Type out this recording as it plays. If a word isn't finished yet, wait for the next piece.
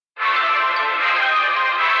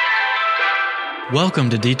Welcome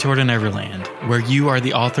to Detour to Neverland, where you are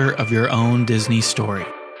the author of your own Disney story.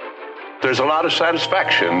 There's a lot of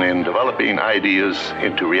satisfaction in developing ideas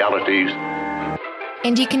into realities.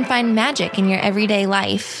 And you can find magic in your everyday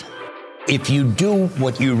life. If you do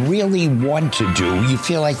what you really want to do, you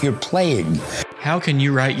feel like you're playing. How can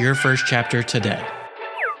you write your first chapter today?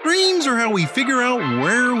 Dreams are how we figure out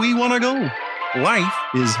where we want to go. Life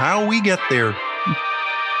is how we get there.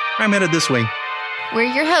 I'm headed this way. We're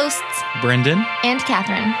your hosts, Brendan and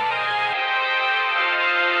Catherine.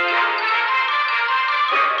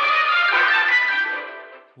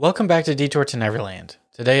 Welcome back to Detour to Neverland.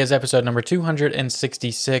 Today is episode number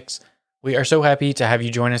 266. We are so happy to have you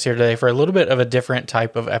join us here today for a little bit of a different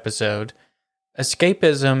type of episode.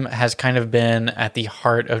 Escapism has kind of been at the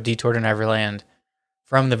heart of Detour to Neverland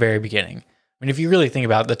from the very beginning. I mean, if you really think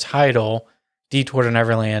about it, the title, Detour to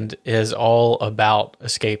Neverland, is all about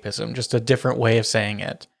escapism, just a different way of saying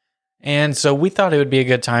it. And so we thought it would be a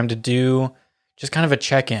good time to do just kind of a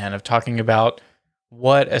check-in of talking about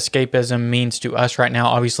what escapism means to us right now.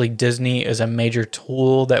 Obviously, Disney is a major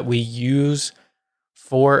tool that we use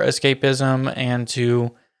for escapism, and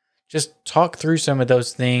to just talk through some of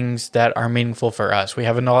those things that are meaningful for us. We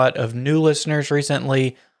have a lot of new listeners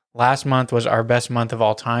recently. Last month was our best month of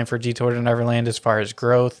all time for Detour to Neverland as far as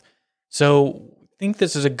growth. So I think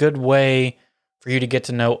this is a good way for you to get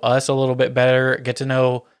to know us a little bit better, get to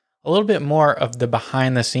know a little bit more of the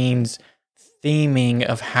behind the scenes theming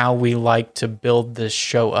of how we like to build this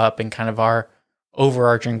show up and kind of our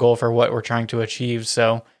overarching goal for what we're trying to achieve.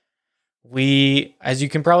 So we, as you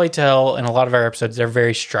can probably tell in a lot of our episodes, they're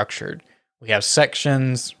very structured. We have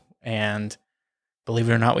sections, and believe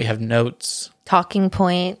it or not, we have notes. Talking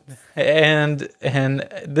points. And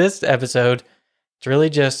this episode, it's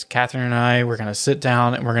really just Catherine and I. We're going to sit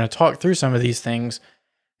down and we're going to talk through some of these things.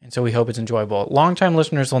 And so we hope it's enjoyable. Longtime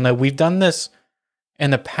listeners will know we've done this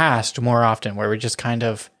in the past more often, where we just kind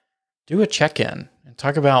of do a check-in and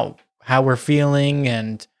talk about how we're feeling,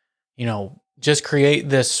 and, you know, just create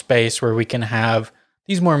this space where we can have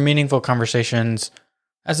these more meaningful conversations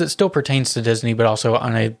as it still pertains to Disney, but also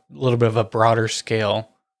on a little bit of a broader scale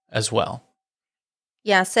as well.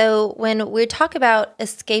 Yeah, so when we talk about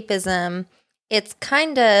escapism, it's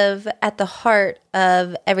kind of at the heart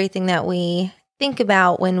of everything that we think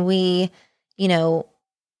about when we,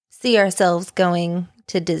 see ourselves going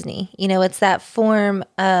to Disney. It's that form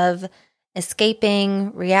of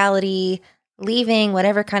escaping reality, leaving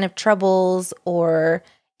whatever kind of troubles or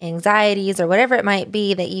anxieties or whatever it might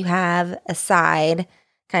be that you have aside,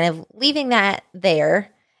 kind of leaving that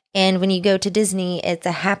there. And when you go to Disney, it's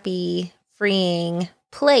a happy, freeing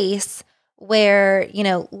place where,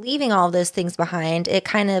 leaving all of those things behind, it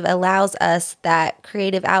kind of allows us that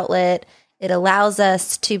creative outlet. It allows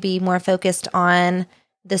us to be more focused on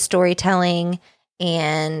the storytelling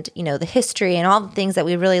and, the history and all the things that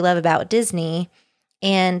we really love about Disney.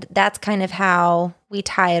 And that's kind of how we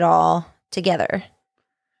tie it all together.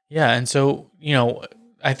 Yeah. And so,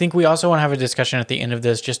 I think we also want to have a discussion at the end of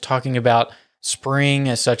this, just talking about spring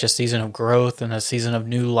as such a season of growth and a season of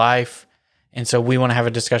new life. And so we want to have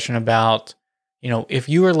a discussion about, if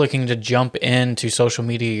you are looking to jump into social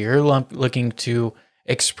media, you're looking to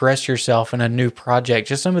express yourself in a new project,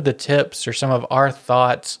 just some of the tips or some of our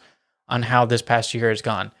thoughts on how this past year has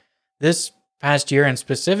gone. This past year, and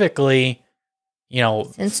specifically,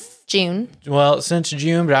 since June. Well, since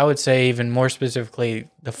June, but I would say even more specifically,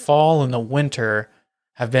 the fall and the winter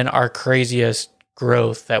have been our craziest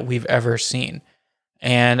growth that we've ever seen.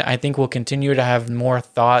 And I think we'll continue to have more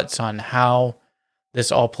thoughts on how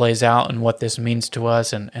this all plays out and what this means to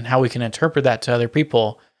us, and how we can interpret that to other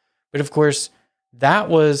people. But of course, that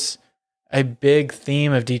was a big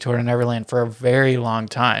theme of Detour to Neverland for a very long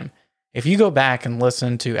time. If you go back and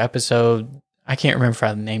listen to episode, I can't remember if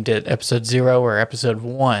I named it episode 0 or episode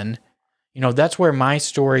 1, that's where my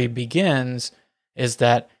story begins, is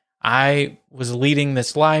that I was leading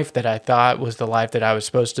this life that I thought was the life that I was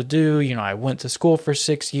supposed to do. I went to school for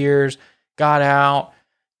 6 years, got out,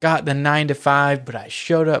 got the 9 to 5, but I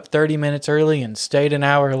showed up 30 minutes early and stayed an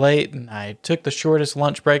hour late, and I took the shortest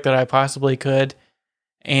lunch break that I possibly could.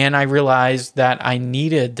 And I realized that I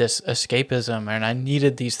needed this escapism, and I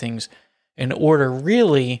needed these things in order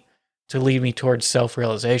really to lead me towards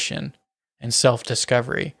self-realization and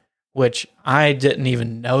self-discovery, which I didn't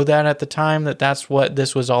even know that at the time, that that's what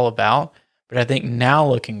this was all about. But I think now,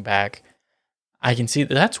 looking back, I can see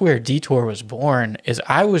that that's where Detour was born, is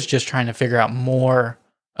I was just trying to figure out more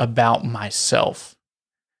about myself.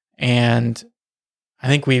 And I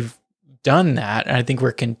think we've done that, and I think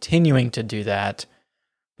we're continuing to do that.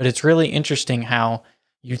 But it's really interesting how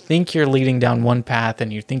you think you're leading down one path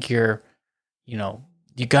and you think you're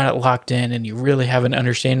you got it locked in and you really have an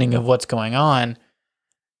understanding of what's going on.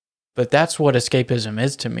 But that's what escapism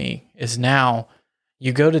is to me, is now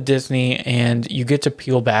you go to Disney and you get to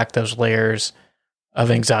peel back those layers of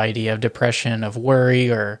anxiety, of depression, of worry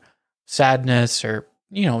or sadness, or,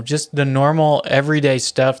 just the normal everyday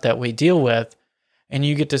stuff that we deal with. And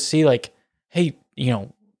you get to see like, hey,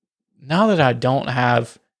 now that I don't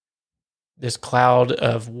have this cloud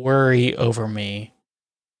of worry over me,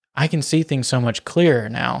 I can see things so much clearer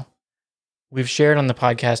now. We've shared on the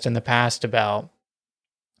podcast in the past about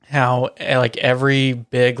how like every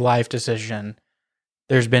big life decision,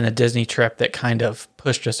 there's been a Disney trip that kind of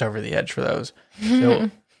pushed us over the edge for those.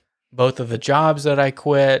 So both of the jobs that I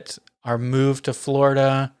quit, our move to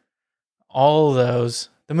Florida, all of those.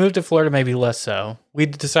 The move to Florida maybe less so. We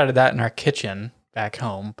decided that in our kitchen back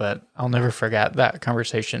home, but I'll never forget that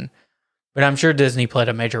conversation. But I'm sure Disney played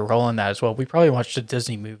a major role in that as well. We probably watched a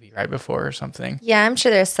Disney movie right before or something. Yeah, I'm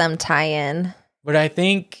sure there's some tie-in. But I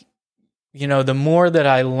think, the more that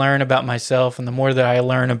I learn about myself and the more that I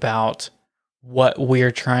learn about what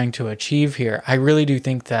we're trying to achieve here, I really do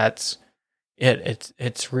think that's it.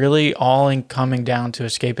 It's really all in coming down to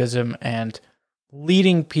escapism and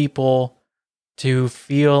leading people to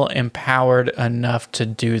feel empowered enough to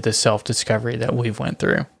do the self-discovery that we've went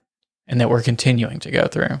through and that we're continuing to go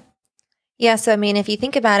through. Yeah, so I mean, if you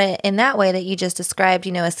think about it in that way that you just described,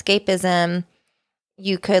 escapism,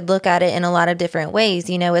 you could look at it in a lot of different ways.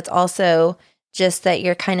 It's also just that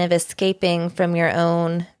you're kind of escaping from your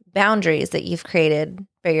own boundaries that you've created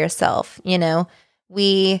for yourself.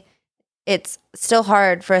 It's still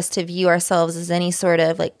hard for us to view ourselves as any sort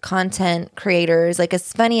of like content creators. Like,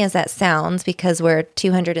 as funny as that sounds, because we're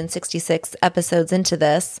 266 episodes into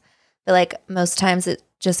this, but like most times it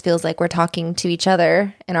just feels like we're talking to each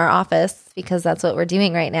other in our office because that's what we're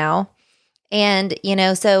doing right now. And,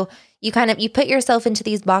 so you put yourself into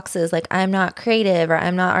these boxes, like I'm not creative, or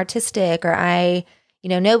I'm not artistic, or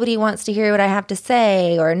nobody wants to hear what I have to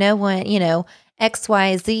say, or no one, X,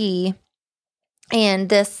 Y, Z. And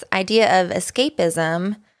this idea of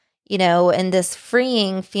escapism, and this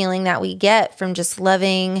freeing feeling that we get from just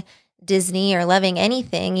loving Disney or loving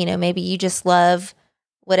anything, maybe you just love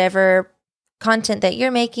whatever content that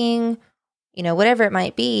you're making, whatever it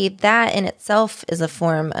might be, that in itself is a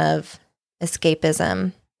form of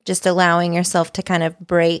escapism, just allowing yourself to kind of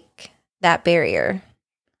break that barrier.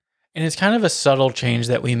 And it's kind of a subtle change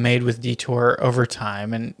that we made with Detour over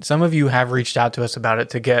time. And some of you have reached out to us about it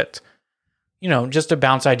to get, just to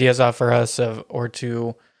bounce ideas off for us or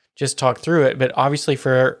to just talk through it. But obviously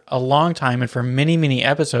for a long time and for many, many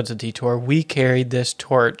episodes of Detour, we carried this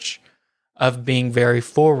torch of being very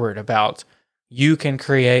forward about you can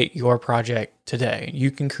create your project today.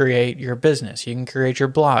 You can create your business. You can create your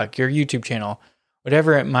blog, your YouTube channel,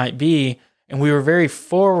 whatever it might be. And we were very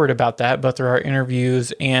forward about that, both through our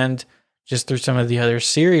interviews and just through some of the other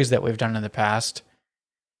series that we've done in the past.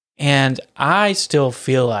 And I still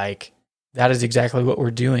feel like that is exactly what we're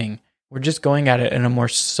doing. We're just going at it in a more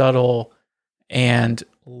subtle and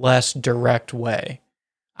less direct way.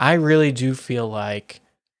 I really do feel like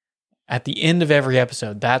at the end of every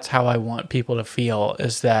episode, that's how I want people to feel,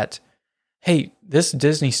 is that, hey, this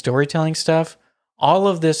Disney storytelling stuff, all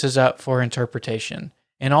of this is up for interpretation.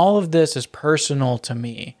 And all of this is personal to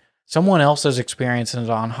me. Someone else's experiences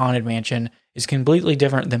on Haunted Mansion is completely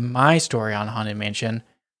different than my story on Haunted Mansion.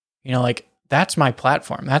 That's my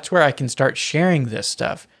platform. That's where I can start sharing this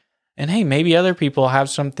stuff. And hey, maybe other people have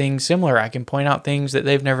something similar. I can point out things that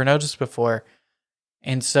they've never noticed before.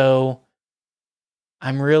 And so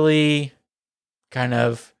I'm really kind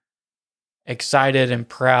of excited and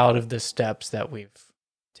proud of the steps that we've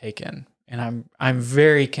taken. And I'm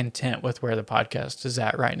very content with where the podcast is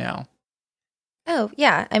at right now. Oh,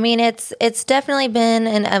 yeah. I mean, it's definitely been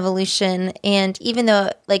an evolution. And even though,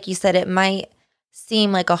 like you said, it might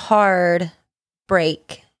seem like a hard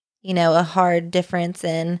break, a hard difference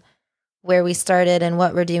in where we started and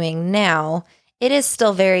what we're doing now, it is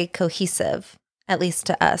still very cohesive, at least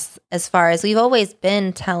to us, as far as we've always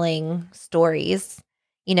been telling stories.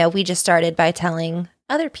 We just started by telling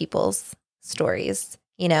other people's stories,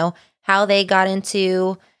 how they got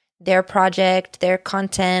into their project, their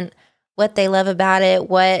content, what they love about it,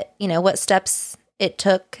 what steps it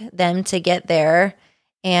took them to get there.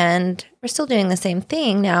 And we're still doing the same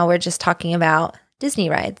thing. Now we're just talking about Disney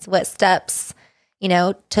rides, what steps,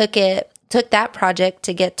 took that project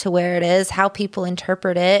to get to where it is, how people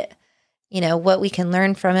interpret it, what we can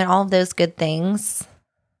learn from it, all of those good things.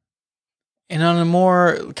 And on a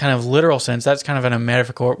more kind of literal sense, that's kind of in a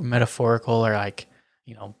metaphorical or like,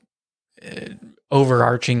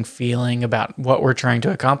 overarching feeling about what we're trying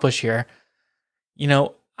to accomplish here.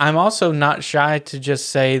 I'm also not shy to just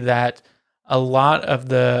say that a lot of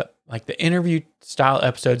the interview style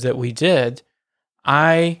episodes that we did,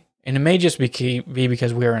 and it may just be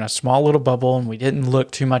because we were in a small little bubble and we didn't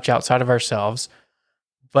look too much outside of ourselves,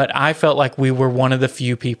 but I felt like we were one of the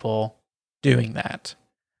few people doing that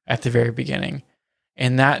at the very beginning.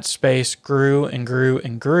 And that space grew and grew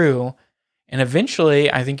and grew. And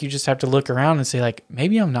eventually, I think you just have to look around and say, like,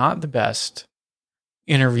 maybe I'm not the best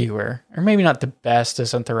interviewer, or maybe not the best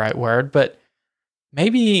isn't the right word, but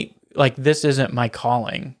maybe like this isn't my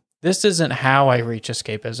calling. This isn't how I reach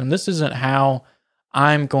escapism. This isn't how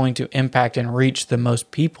I'm going to impact and reach the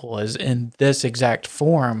most people, is in this exact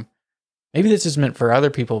form. Maybe this is meant for other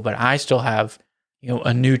people, but I still have,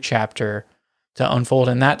 a new chapter to unfold.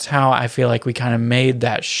 And that's how I feel like we kind of made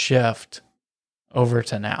that shift over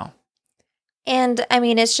to now. And I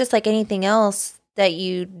mean, it's just like anything else that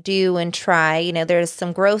you do and try. There's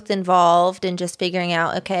some growth involved in just figuring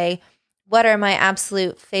out, okay, what are my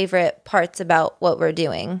absolute favorite parts about what we're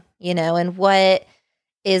doing, and what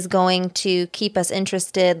is going to keep us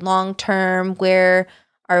interested long term? Where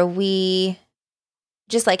are we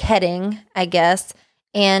just like heading, I guess,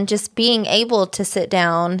 and just being able to sit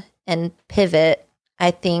down and pivot,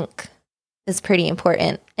 I think is pretty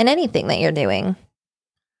important in anything that you're doing.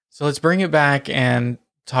 So let's bring it back and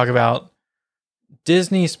talk about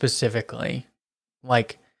Disney specifically.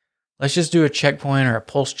 Like, let's just do a checkpoint or a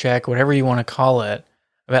pulse check, whatever you want to call it,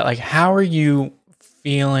 about like, how are you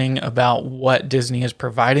feeling about what Disney is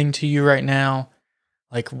providing to you right now?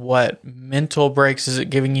 Like, what mental breaks is it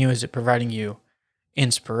giving you? Is it providing you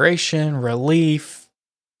inspiration, relief,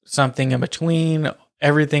 something in between,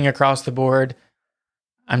 everything across the board?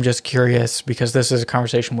 I'm just curious because this is a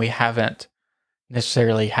conversation we haven't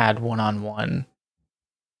necessarily had one-on-one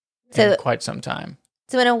in quite some time.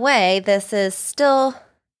 So in a way, this is still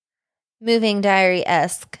Moving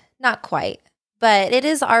Diary-esque. Not quite, but it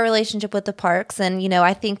is our relationship with the parks. And,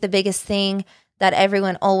 I think the biggest thing that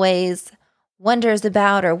everyone always wonders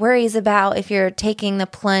about or worries about if you're taking the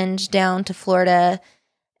plunge down to Florida,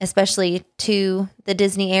 especially to the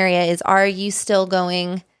Disney area, is, are you still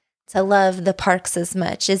going to love the parks as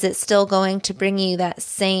much? Is it still going to bring you that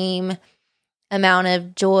same amount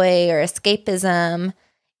of joy or escapism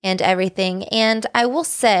and everything? And I will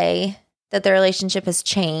say that the relationship has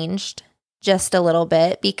changed just a little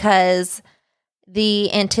bit because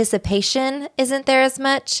the anticipation isn't there as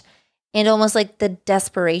much, and almost like the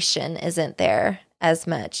desperation isn't there as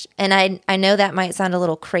much. And I know that might sound a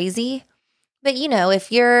little crazy, but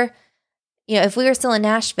if you're, if we were still in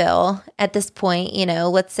Nashville at this point,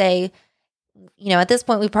 let's say, at this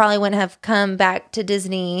point we probably wouldn't have come back to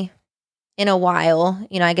Disney in a while.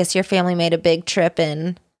 I guess your family made a big trip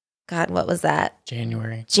in, God, what was that?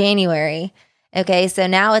 January. Okay, so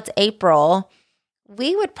now it's April.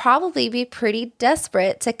 We would probably be pretty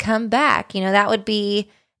desperate to come back. That would be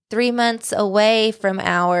 3 months away from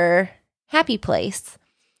our happy place.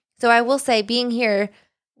 So I will say, being here,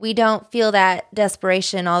 we don't feel that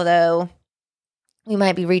desperation, although we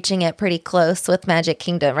might be reaching it pretty close with Magic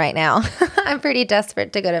Kingdom right now. I'm pretty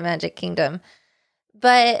desperate to go to Magic Kingdom.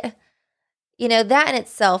 But that in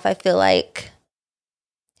itself, I feel like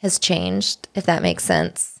has changed, if that makes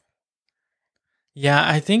sense. Yeah,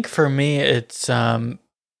 I think for me, it's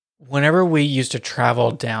whenever we used to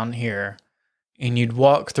travel down here and you'd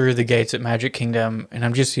walk through the gates at Magic Kingdom, and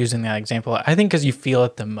I'm just using that example, I think because you feel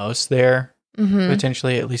it the most there,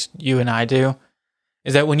 potentially, at least you and I do,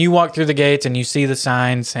 is that when you walk through the gates and you see the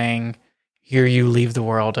sign saying, "Here you leave the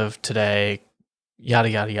world of today," yada,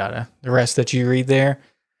 yada, yada, the rest that you read there,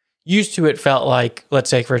 used to it felt like, let's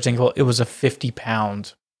say, for example, it was a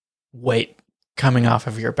 50-pound weight coming off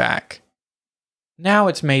of your back. Now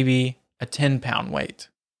it's maybe a 10-pound weight.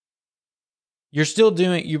 You're still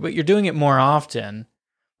doing but you're doing it more often,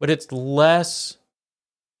 but it's less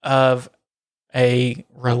of a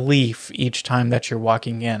relief each time that you're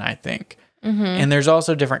walking in, I think. And there's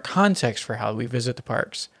also different context for how we visit the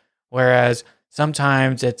parks. Whereas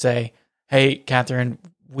sometimes it's hey, Catherine,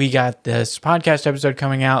 we got this podcast episode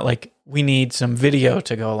coming out. Like, we need some video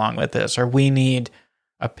to go along with this, or we need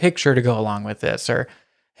a picture to go along with this, or,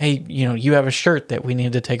 hey, you have a shirt that we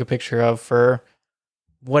need to take a picture of for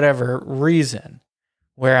whatever reason.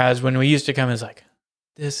 Whereas when we used to come, it's like,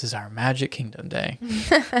 this is our Magic Kingdom day,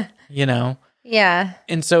 Yeah.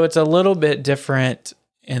 And so it's a little bit different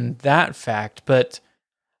in that fact, but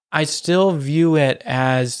I still view it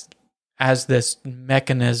as this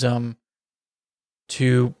mechanism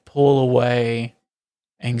to pull away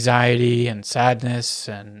anxiety and sadness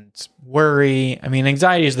and worry. I mean,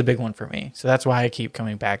 anxiety is the big one for me. So that's why I keep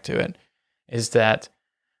coming back to it, is that,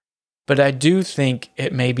 But I do think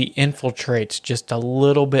it maybe infiltrates just a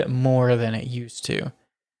little bit more than it used to,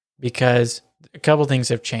 because a couple things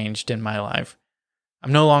have changed in my life.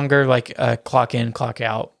 I'm no longer like a clock in, clock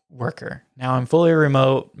out worker. Now I'm fully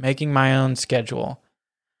remote, making my own schedule.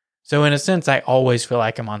 So in a sense, I always feel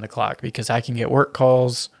like I'm on the clock because I can get work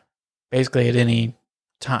calls basically at any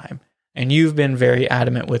time. And you've been very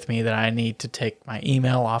adamant with me that I need to take my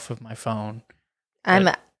email off of my phone.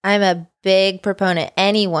 I'm a big proponent.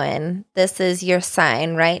 Anyone, this is your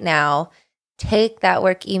sign right now. Take that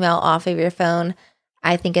work email off of your phone.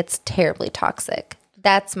 I think it's terribly toxic.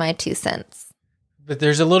 That's my 2 cents. But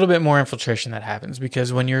there's a little bit more infiltration that happens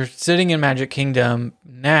because when you're sitting in Magic Kingdom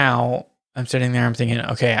now, I'm sitting there, I'm thinking,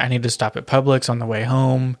 okay, I need to stop at Publix on the way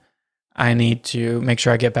home. I need to make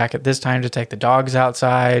sure I get back at this time to take the dogs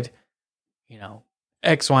outside.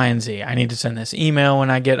 X, Y, and Z. I need to send this email when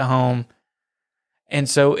I get home. And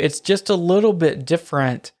so it's just a little bit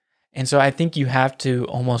different. And so I think you have to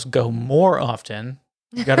almost go more often.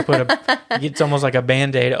 You got to put it's almost like a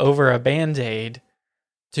Band-Aid over a Band-Aid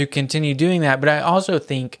to continue doing that. But I also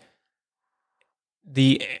think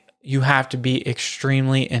you have to be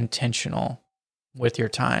extremely intentional with your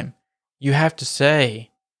time. You have to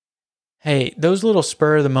say, hey, those little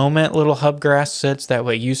spur of the moment, little hubgrass sits that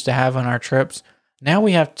we used to have on our trips, now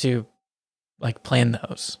we have to plan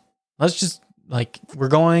those. Let's just we're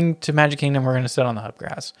going to Magic Kingdom, we're going to sit on the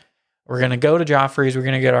hubgrass. We're going to go to Joffrey's, we're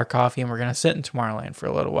going to get our coffee, and we're going to sit in Tomorrowland for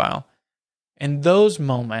a little while. And those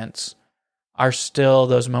moments are still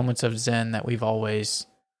those moments of Zen that we've always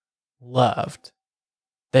loved.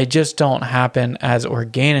 They just don't happen as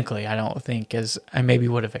organically, I don't think, as I maybe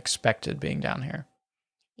would have expected being down here.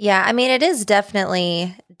 Yeah, I mean, it is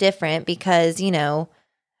definitely different because,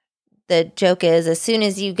 the joke is as soon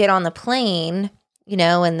as you get on the plane,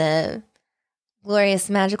 and the Glorious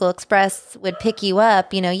Magical Express would pick you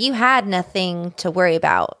up, you had nothing to worry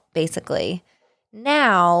about, basically.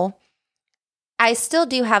 Now, I still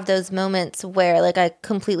do have those moments where, I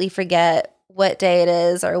completely forget what day it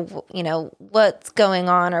is or, what's going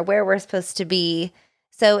on or where we're supposed to be.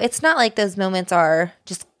 So it's not like those moments are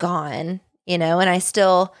just gone, and I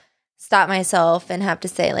still stop myself and have to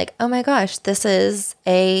say, oh my gosh, this is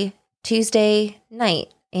a Tuesday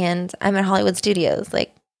night and I'm at Hollywood Studios.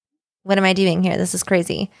 What am I doing here? This is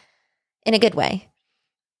crazy in a good way.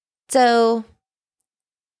 So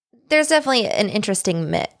there's definitely an interesting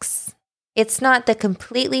mix. It's not the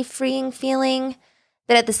completely freeing feeling,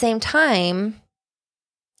 but at the same time,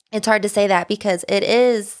 it's hard to say that because it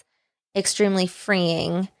is extremely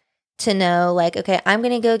freeing to know okay, I'm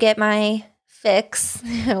going to go get my fix,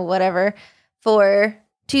 whatever, for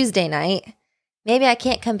Tuesday night. Maybe I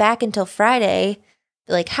can't come back until Friday.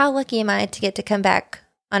 But how lucky am I to get to come back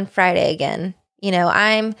on Friday again?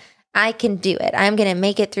 I can do it. I'm going to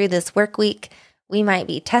make it through this work week. We might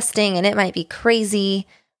be testing and it might be crazy,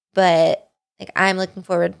 but I'm looking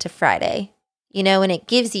forward to Friday, and it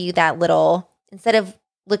gives you that little, instead of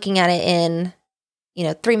looking at it in,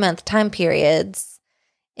 3-month time periods,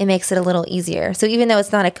 it makes it a little easier. So even though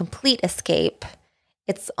it's not a complete escape,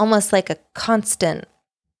 it's almost like a constant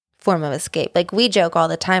form of escape. We joke all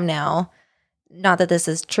the time now, not that this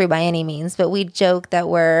is true by any means, but we joke that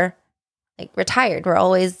we're retired. We're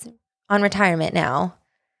always on retirement now.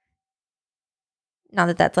 Not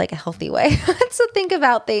that that's a healthy way to think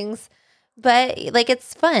about things, but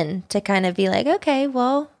it's fun to kind of be okay,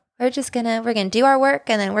 well, we're going to do our work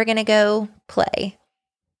and then we're going to go play.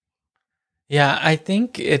 Yeah, I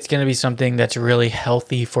think it's going to be something that's really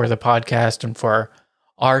healthy for the podcast and for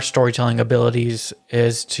our storytelling abilities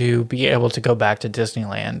is to be able to go back to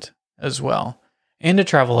Disneyland as well and to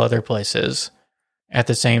travel other places at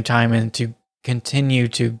the same time and to continue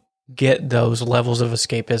to get those levels of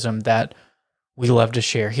escapism that we love to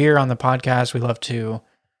share here on the podcast. We love to,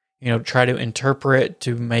 try to interpret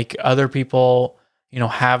to make other people,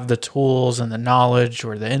 have the tools and the knowledge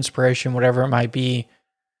or the inspiration, whatever it might be,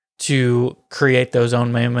 to create those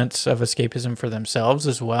own moments of escapism for themselves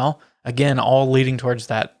as well. Again, all leading towards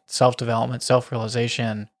that self-development,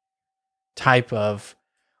 self-realization type of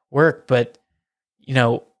work. But,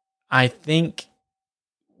 I think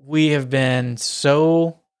we have been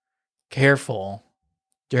so careful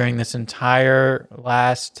during this entire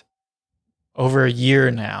last over a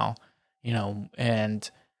year now, and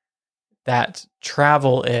that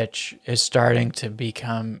travel itch is starting to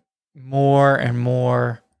become more and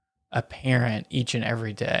more apparent each and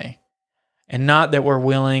every day. And not that we're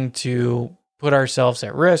willing to put ourselves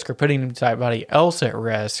at risk or putting somebody else at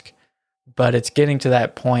risk, but it's getting to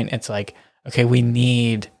that point. It's okay, we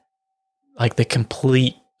need the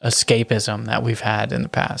complete escapism that we've had in the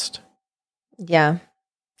past. Yeah.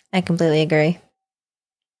 I completely agree.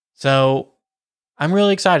 So I'm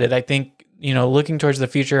really excited. I think, looking towards the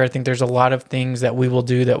future, I think there's a lot of things that we will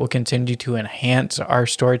do that will continue to enhance our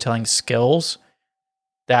storytelling skills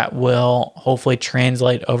that will hopefully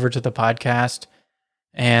translate over to the podcast.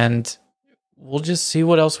 And we'll just see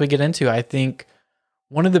what else we get into. I think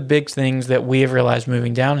one of the big things that we have realized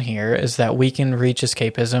moving down here is that we can reach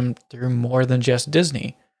escapism through more than just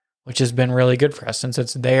Disney, which has been really good for us since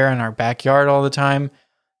it's there in our backyard all the time.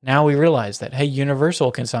 Now we realize that, hey,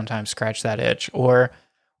 Universal can sometimes scratch that itch, or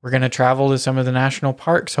we're going to travel to some of the national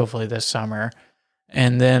parks hopefully this summer.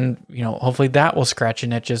 And then, hopefully that will scratch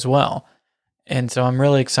an itch as well. And so I'm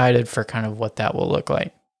really excited for kind of what that will look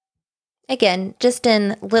like. Again, just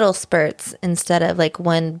in little spurts instead of like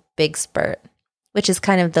one big spurt, which is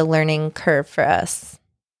kind of the learning curve for us.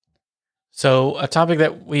 So a topic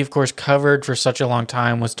that we, of course, covered for such a long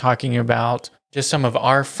time was talking about just some of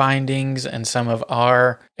our findings and some of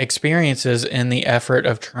our experiences in the effort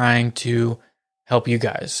of trying to help you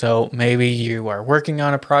guys. So maybe you are working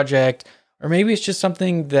on a project, or maybe it's just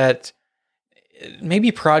something that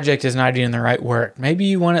maybe project is not even the right word. Maybe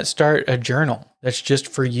you want to start a journal that's just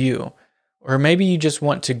for you, or maybe you just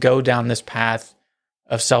want to go down this path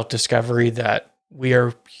of self-discovery that we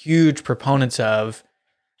are huge proponents of,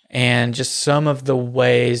 and just some of the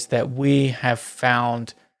ways that we have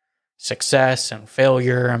found success and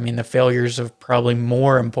failure. I mean, the failures are probably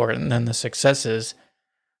more important than the successes,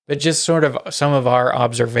 but just sort of some of our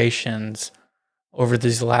observations over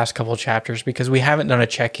these last couple of chapters, because we haven't done a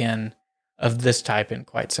check-in of this type in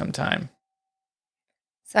quite some time.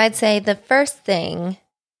 So I'd say the first thing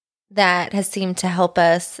that has seemed to help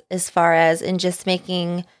us as far as in just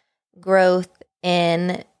making growth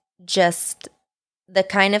in just the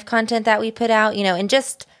kind of content that we put out, and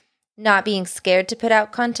just not being scared to put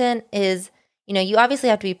out content is, you obviously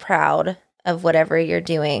have to be proud of whatever you're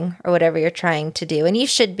doing or whatever you're trying to do. And you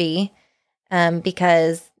should be,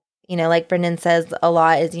 because, like Brendan says a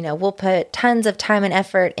lot is, we'll put tons of time and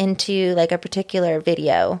effort into like a particular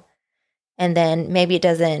video, and then maybe it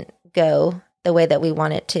doesn't go the way that we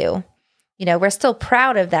want it to. We're still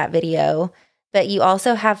proud of that video, but you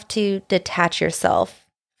also have to detach yourself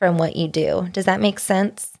from what you do. Does that make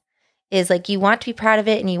sense? Is like you want to be proud of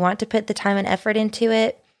it and you want to put the time and effort into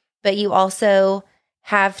it, but you also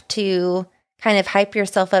have to kind of hype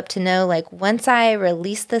yourself up to know, like, once I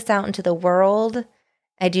release this out into the world,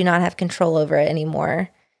 I do not have control over it anymore.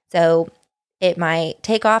 So it might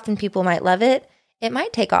take off and people might love it. It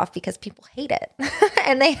might take off because people hate it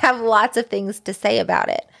and they have lots of things to say about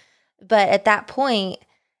it. But at that point,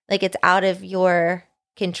 like, it's out of your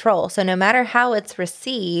control. So no matter how it's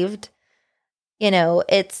received,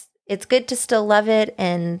 it's good to still love it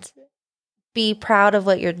and be proud of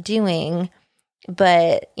what you're doing.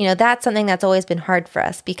 But, that's something that's always been hard for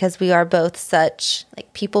us because we are both such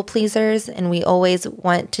like people pleasers, and we always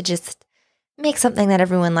want to just make something that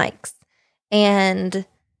everyone likes. And,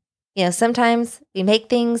 sometimes we make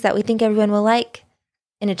things that we think everyone will like,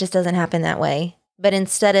 and it just doesn't happen that way. But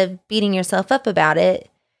instead of beating yourself up about it,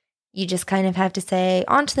 you just kind of have to say,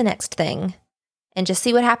 on to the next thing and just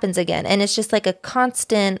see what happens again. And it's just like a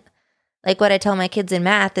constant, like what I tell my kids in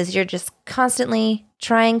math is you're just constantly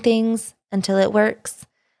trying things until it works.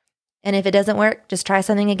 And if it doesn't work, just try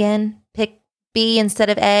something again, pick B instead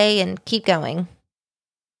of A, and keep going.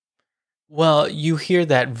 Well, you hear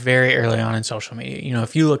that very early on in social media.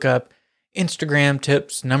 If you look up Instagram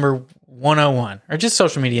tips number 101, or just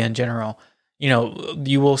social media in general,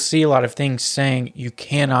 you will see a lot of things saying you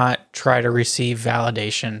cannot try to receive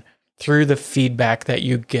validation through the feedback that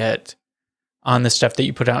you get on the stuff that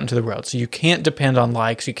you put out into the world. So you can't depend on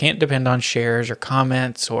likes, you can't depend on shares or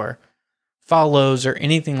comments or follows or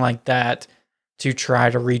anything like that to try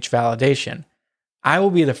to reach validation. I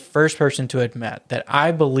will be the first person to admit that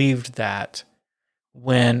I believed that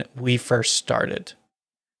when we first started.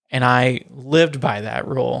 And I lived by that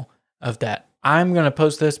rule of that I'm going to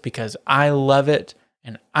post this because I love it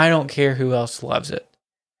and I don't care who else loves it.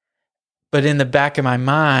 But in the back of my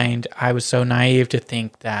mind, I was so naive to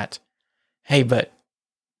think that, hey, but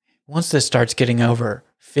once this starts getting over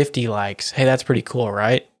 50 likes, hey, that's pretty cool,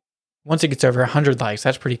 right? Once it gets over 100 likes,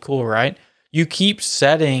 that's pretty cool, right? You keep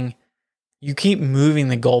moving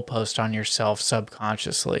the goalpost on yourself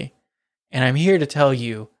subconsciously. And I'm here to tell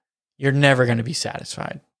you, you're never going to be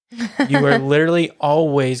satisfied. You are literally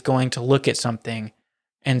always going to look at something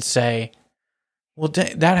and say, well,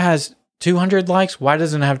 that has 200 likes. Why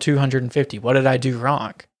doesn't it have 250? What did I do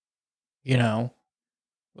wrong?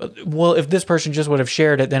 Well, if this person just would have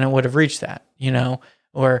shared it, then it would have reached that,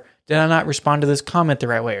 or did I not respond to this comment the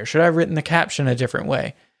right way? Or should I have written the caption a different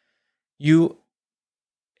way?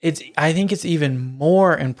 I think it's even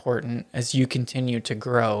more important as you continue to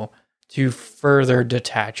grow to further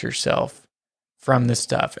detach yourself from this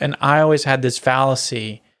stuff. And I always had this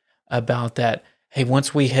fallacy about that. Hey,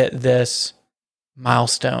 once we hit this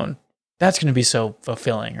milestone, that's going to be so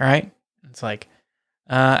fulfilling, right? It's like,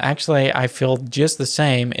 actually, I feel just the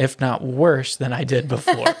same, if not worse than I did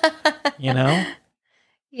before, you know?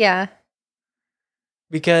 Yeah.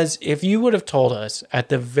 Because if you would have told us at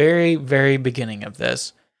the very, very beginning of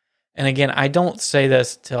this, and again, I don't say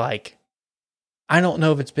this to like, I don't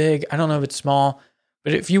know if it's big, I don't know if it's small,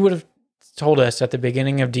 but if you would have told us at the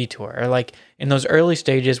beginning of Detour, or like in those early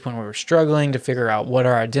stages when we were struggling to figure out what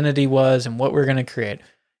our identity was and what we're going to create,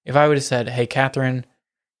 if I would have said, hey, Catherine,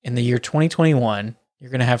 in the year 2021, you're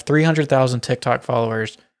going to have 300,000 TikTok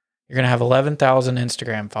followers, you're going to have 11,000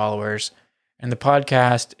 Instagram followers, and the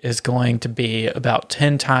podcast is going to be about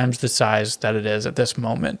 10 times the size that it is at this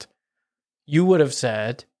moment, you would have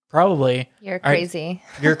said, probably, You're crazy.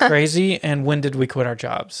 You're crazy, and when did we quit our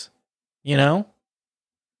jobs? You know?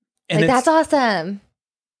 And like, that's awesome.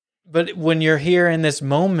 But when you're here in this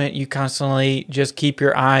moment, you constantly just keep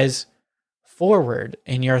your eyes forward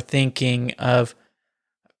and you're thinking of,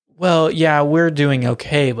 well, yeah, we're doing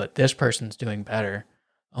okay, but this person's doing better.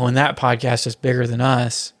 Oh, and that podcast is bigger than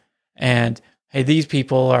us. And hey, these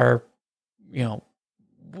people are, you know,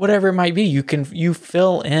 whatever it might be. You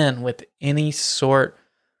fill in with any sort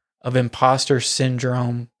of imposter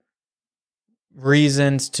syndrome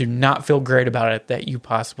reasons to not feel great about it that you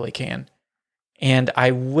possibly can. And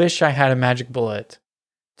I wish I had a magic bullet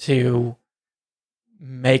to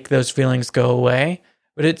make those feelings go away.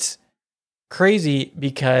 But it's crazy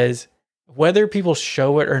because whether people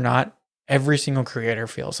show it or not, every single creator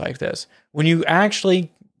feels like this. When you actually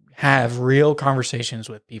have real conversations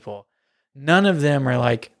with people, none of them are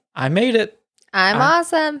like, I made it. I'm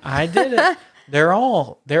awesome. I did it. They're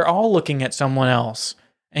all looking at someone else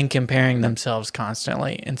and comparing themselves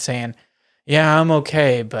constantly and saying, yeah, I'm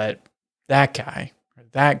okay, but that guy or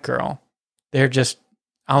that girl,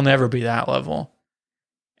 I'll never be that level.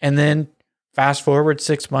 And then fast forward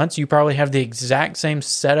 6 months, you probably have the exact same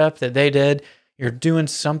setup that they did. You're doing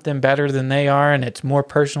something better than they are, and it's more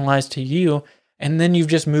personalized to you. And then you've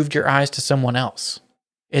just moved your eyes to someone else.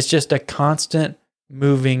 It's just a constant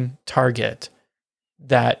moving target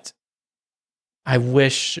that I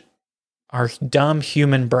wish our dumb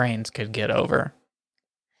human brains could get over.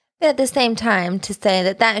 But at the same time, to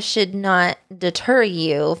say that should not deter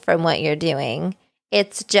you from what you're doing.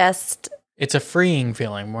 It's a freeing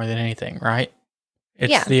feeling more than anything, right?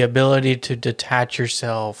 It's the ability to detach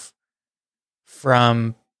yourself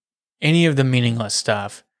from any of the meaningless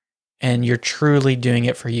stuff, and you're truly doing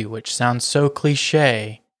it for you, which sounds so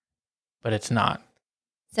cliche, but it's not.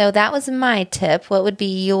 So that was my tip. What would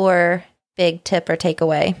be your big tip or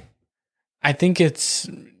takeaway? I think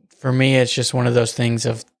for me, it's just one of those things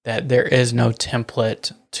of that there is no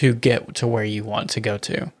template to get to where you want to go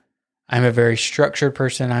to. I'm a very structured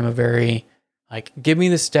person. I'm a very, give me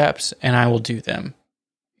the steps and I will do them.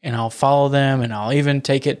 And I'll follow them, and I'll even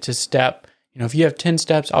take it to step. If you have 10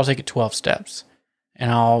 steps, I'll take it 12 steps. And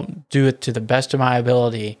I'll do it to the best of my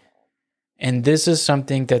ability. And this is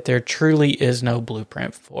something that there truly is no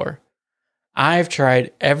blueprint for. I've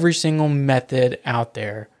tried every single method out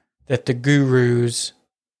there that the gurus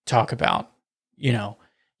talk about.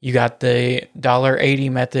 You got the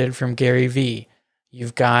 $1.80 method from Gary Vee.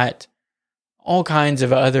 You've got all kinds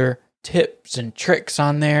of other tips and tricks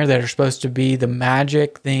on there that are supposed to be the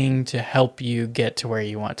magic thing to help you get to where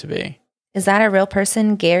you want to be. Is that a real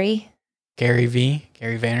person, Gary? Gary Vee?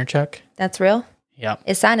 Gary Vaynerchuk? That's real? Yep.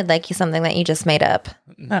 It sounded like something that you just made up.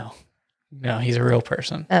 No, he's a real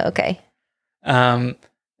person. Oh, okay.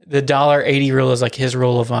 The $1.80 rule is like his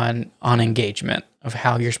rule of on engagement, of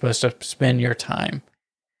how you're supposed to spend your time.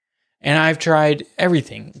 And I've tried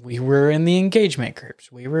everything. We were in the engagement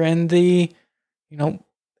groups. We were in the,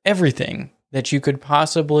 everything that you could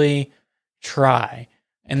possibly try.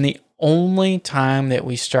 And the only time that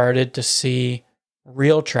we started to see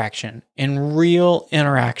real traction and real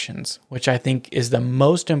interactions, which I think is the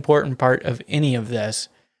most important part of any of this,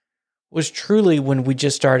 was truly when we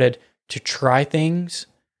just started to try things,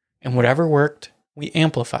 and whatever worked, we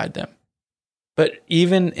amplified them. But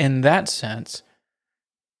even in that sense,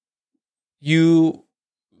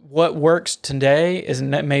 what works today is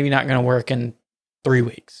maybe not going to work in 3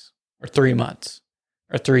 weeks or 3 months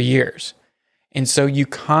or 3 years. And so you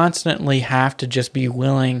constantly have to just be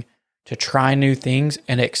willing to try new things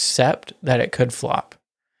and accept that it could flop.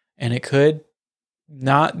 And it could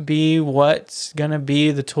not be what's going to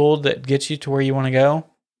be the tool that gets you to where you want to go.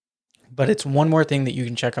 But it's one more thing that you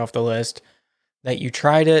can check off the list that you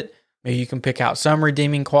tried it. Maybe you can pick out some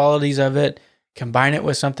redeeming qualities of it, combine it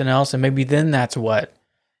with something else, and maybe then that's what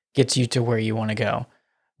gets you to where you want to go.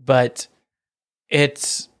 But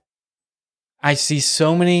I see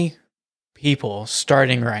so many people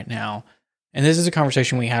starting right now, and this is a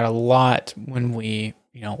conversation we had a lot when we're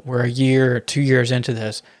a year or 2 years into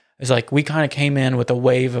this. It's like we kind of came in with a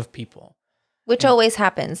wave of people. Which always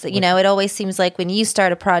happens. It always seems like when you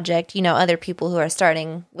start a project, other people who are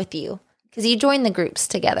starting with you. Because you join the groups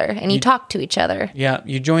together and you talk to each other. Yeah,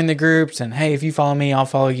 you join the groups and, hey, if you follow me, I'll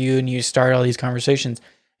follow you. And you start all these conversations.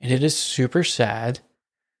 And it is super sad.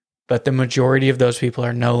 But the majority of those people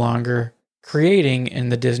are no longer creating in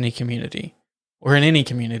the Disney community or in any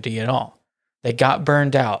community at all. They got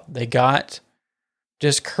burned out. They got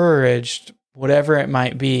discouraged, whatever it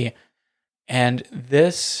might be. And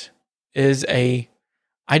this is I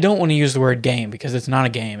don't want to use the word game because it's not a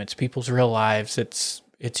game. It's people's real lives. It's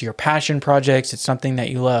your passion projects. It's something that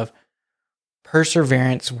you love.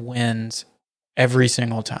 Perseverance wins every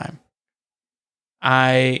single time.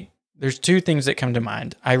 There's two things that come to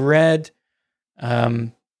mind. I read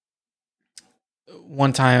one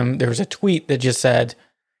time there was a tweet that just said,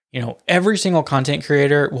 every single content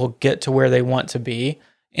creator will get to where they want to be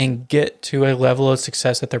and get to a level of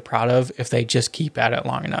success that they're proud of if they just keep at it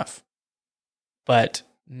long enough. But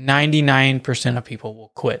 99% of people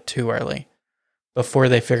will quit too early before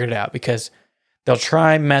they figure it out because they'll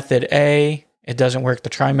try method A, it doesn't work. They'll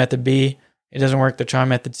try method B, it doesn't work. They'll try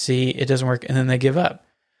method C, it doesn't work, and then they give up.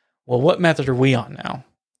 Well, what method are we on now?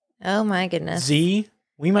 Oh my goodness. Z?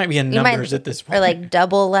 We might be in numbers at this point. Or like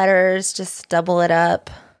double letters, just double it up.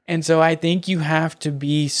 And so I think you have to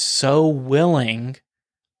be so willing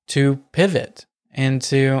to pivot and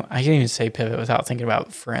I can't even say pivot without thinking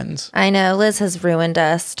about friends. I know, Liz has ruined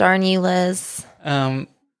us. Darn you, Liz.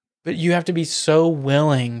 But you have to be so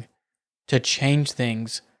willing to change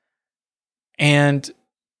things. And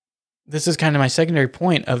this is kind of my secondary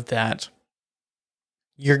point of that.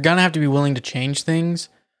 You're going to have to be willing to change things,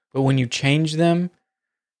 but when you change them,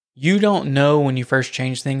 you don't know when you first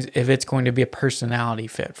change things if it's going to be a personality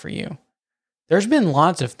fit for you. There's been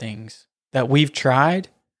lots of things that we've tried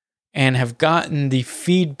and have gotten the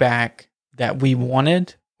feedback that we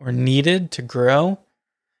wanted or needed to grow.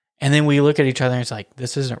 And then we look at each other and it's like,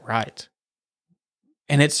 this isn't right.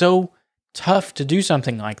 And it's so tough to do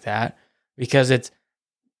something like that because it's,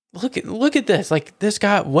 look at this. Like this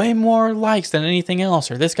got way more likes than anything else,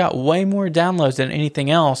 or this got way more downloads than anything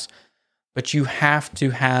else. But you have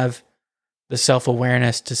to have the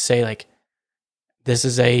self-awareness to say like, this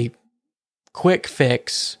is a quick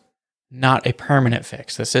fix, not a permanent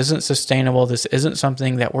fix. This isn't sustainable. This isn't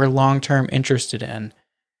something that we're long-term interested in.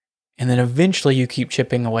 And then eventually you keep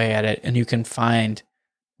chipping away at it and you can find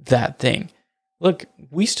that thing. Look,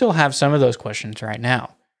 we still have some of those questions right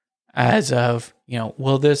now as of,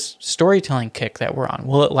 will this storytelling kick that we're on,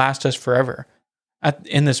 will it last us forever?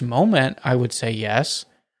 In this moment, I would say yes.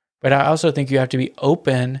 But I also think you have to be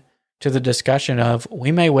open to the discussion of,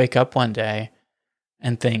 we may wake up one day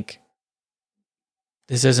and think,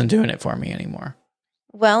 this isn't doing it for me anymore.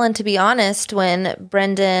 Well, and to be honest, when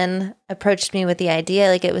Brendan approached me with the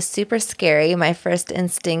idea, it was super scary. My first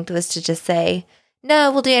instinct was to just say,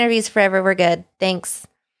 no, we'll do interviews forever. We're good. Thanks.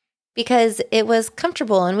 Because it was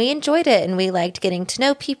comfortable and we enjoyed it and we liked getting to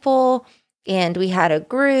know people and we had a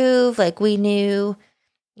groove. We knew,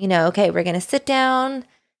 okay, we're going to sit down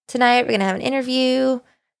tonight. We're going to have an interview.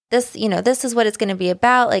 This is what it's going to be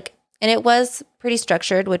about. And it was pretty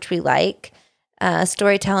structured, which we like.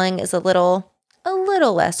 Storytelling is a little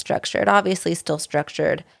less structured, obviously still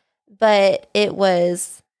structured, but it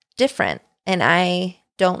was different and I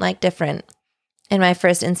don't like different. And my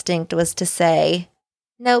first instinct was to say,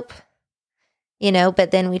 nope,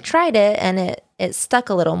 but then we tried it and it stuck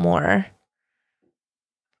a little more.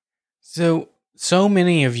 So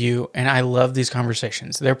many of you, and I love these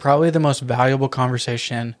conversations. They're probably the most valuable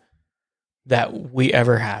conversation that we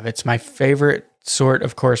ever have. It's my favorite sort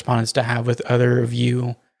of correspondence to have with other of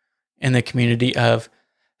you in the community of,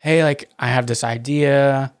 hey, I have this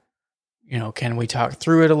idea, can we talk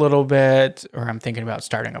through it a little bit? Or I'm thinking about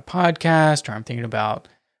starting a podcast, or I'm thinking about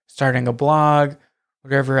starting a blog,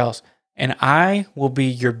 whatever else. And I will be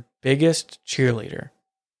your biggest cheerleader.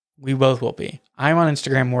 We both will be. I'm on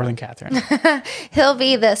Instagram more than Catherine. He'll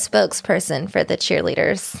be the spokesperson for the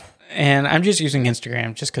cheerleaders. And I'm just using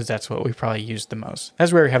Instagram just because that's what we probably use the most.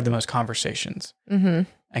 That's where we have the most conversations, I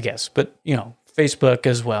guess. But, Facebook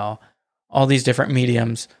as well. All these different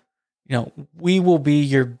mediums, we will be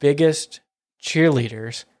your biggest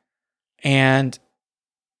cheerleaders. And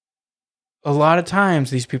a lot of times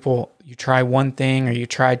these people, you try one thing or you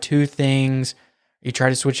try two things You try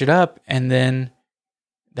to switch it up, and then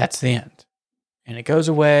that's the end. And it goes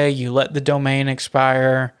away. You let the domain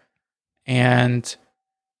expire, and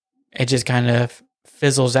it just kind of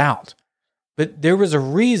fizzles out. But there was a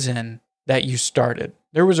reason that you started.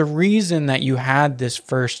 There was a reason that you had this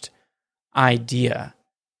first idea.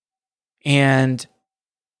 And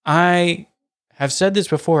I have said this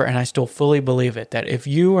before, and I still fully believe it, that if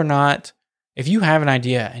you have an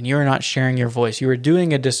idea and you're not sharing your voice, you are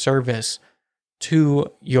doing a disservice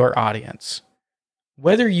to your audience.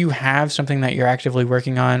 Whether you have something that you're actively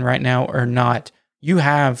working on right now or not, you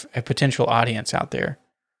have a potential audience out there.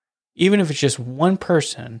 Even if it's just one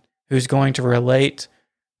person who's going to relate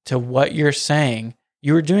to what you're saying,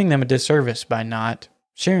 you are doing them a disservice by not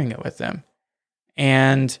sharing it with them.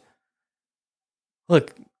 And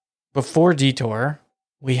look, before Detour,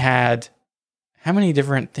 we had, how many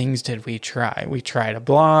different things did we try? We tried a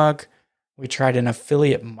blog. We tried an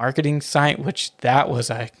affiliate marketing site, which that was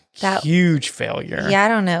a huge failure. Yeah, I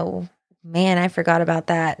don't know. Man, I forgot about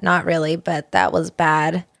that. Not really, but that was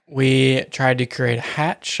bad. We tried to create a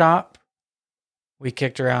hat shop. We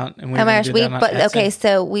kicked around. And oh my gosh, okay,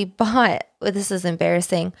 so we bought, this is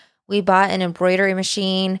embarrassing. We bought an embroidery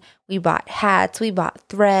machine. We bought hats. We bought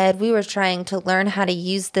thread. We were trying to learn how to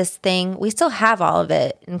use this thing. We still have all of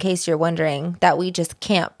it, in case you're wondering, that we just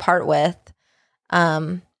can't part with.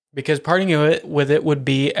 Because parting with it would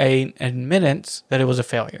be an admittance that it was a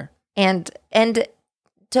failure. And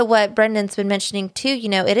to what Brendan's been mentioning too,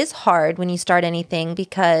 it is hard when you start anything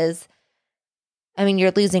because,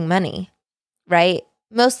 you're losing money, right?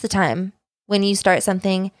 Most of the time when you start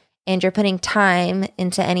something and you're putting time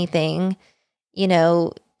into anything,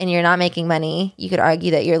 and you're not making money, you could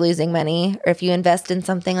argue that you're losing money. Or if you invest in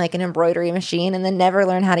something like an embroidery machine and then never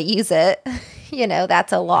learn how to use it,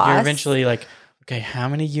 that's a loss. You're eventually like, okay, how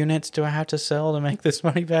many units do I have to sell to make this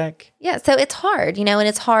money back? Yeah, so it's hard, and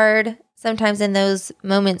it's hard sometimes in those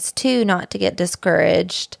moments too not to get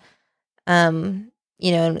discouraged.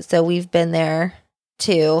 So we've been there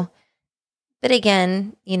too. But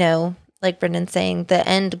again, like Brendan's saying, the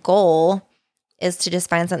end goal is to just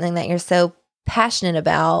find something that you're so passionate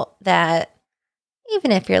about that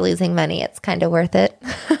even if you're losing money, it's kind of worth it.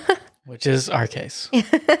 Which is our case.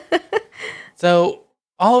 So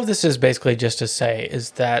all of this is basically just to say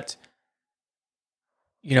is that,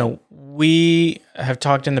 we have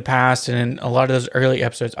talked in the past and in a lot of those early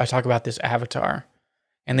episodes, I talk about this avatar.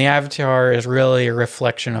 And the avatar is really a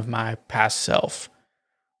reflection of my past self,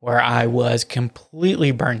 where I was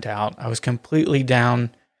completely burnt out. I was completely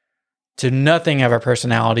down to nothing of a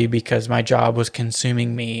personality because my job was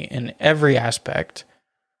consuming me in every aspect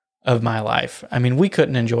of my life. We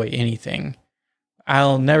couldn't enjoy anything.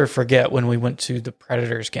 I'll never forget when we went to the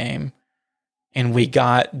Predators game and we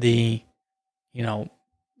got the,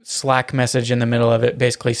 Slack message in the middle of it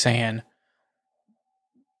basically saying,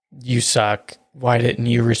 "You suck. Why didn't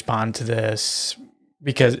you respond to this?"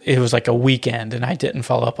 Because it was like a weekend and I didn't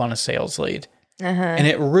follow up on a sales lead. And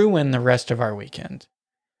it ruined the rest of our weekend.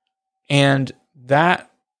 And that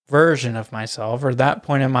version of myself, or that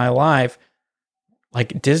point in my life,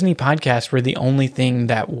 like Disney podcasts were the only thing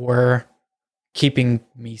that were keeping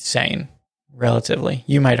me sane, relatively.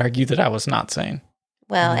 You might argue that I was not sane.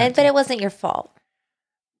 Well, but it wasn't your fault.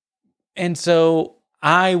 And so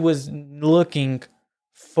I was looking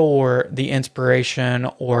for the inspiration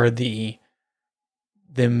or the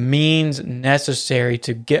means necessary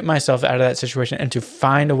to get myself out of that situation and to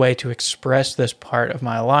find a way to express this part of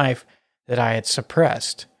my life that I had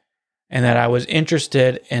suppressed and that I was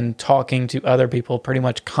interested in talking to other people pretty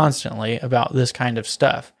much constantly about this kind of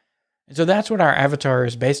stuff. And so that's what our avatar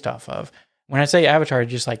is based off of. When I say avatar,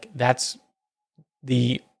 just like that's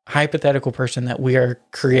the hypothetical person that we are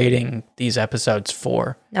creating these episodes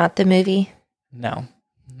for. Not the movie. No,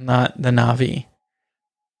 not the Na'vi.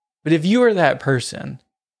 But if you are that person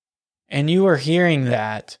and you are hearing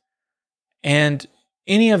that and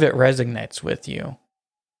any of it resonates with you,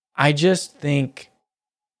 I just think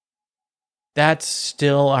that's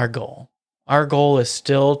still our goal. Our goal is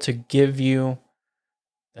still to give you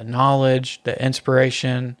the knowledge, the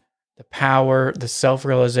inspiration, the power, the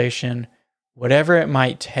self-realization, whatever it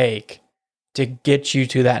might take to get you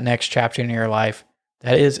to that next chapter in your life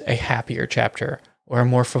that is a happier chapter or a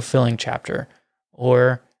more fulfilling chapter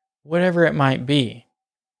or whatever it might be.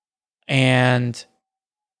 And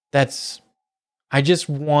I just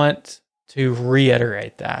want to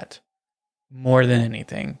reiterate that more than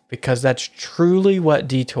anything, because that's truly what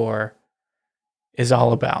Detour is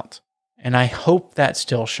all about. And I hope that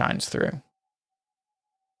still shines through.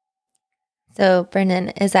 So, Brendan,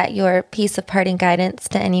 is that your piece of parting guidance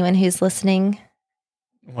to anyone who's listening?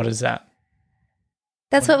 What is that?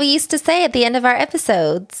 That's what we used to say at the end of our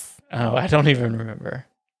episodes. Oh, I don't even remember.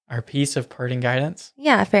 Our piece of parting guidance?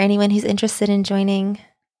 Yeah, for anyone who's interested in joining.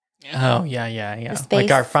 Oh, yeah. space.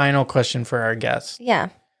 Like our final question for our guests. Yeah.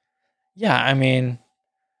 Yeah, I mean,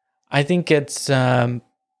 I think it's,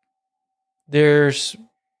 there's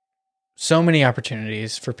so many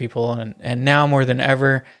opportunities for people. And now more than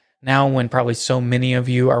ever, now when probably so many of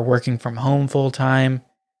you are working from home full time,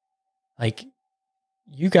 like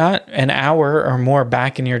you got an hour or more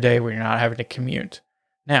back in your day where you're not having to commute.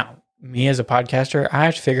 Now, me as a podcaster, I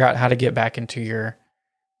have to figure out how to get back into your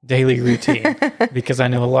daily routine because I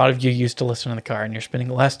know a lot of you used to listen in the car and you're spending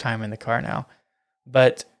less time in the car now.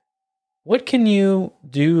 But what can you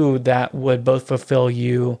do that would both fulfill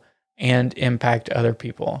you and impact other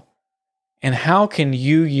people? And how can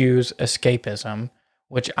you use escapism,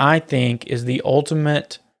 which I think is the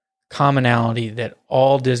ultimate commonality that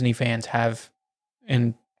all Disney fans have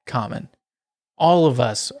in common? All of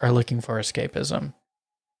us are looking for escapism.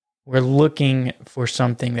 We're looking for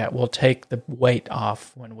something that will take the weight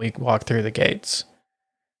off when we walk through the gates.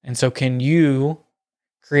 And so can you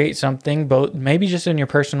create something, both maybe just in your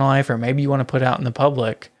personal life or maybe you want to put out in the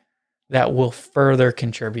public, that will further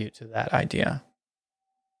contribute to that idea?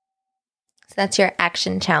 So that's your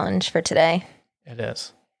action challenge for today. It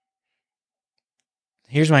is.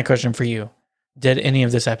 Here's my question for you. Did any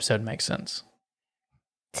of this episode make sense?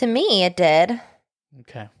 To me, it did.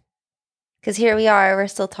 Okay. Because here we are, we're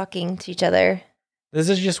still talking to each other. This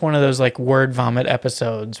is just one of those like word vomit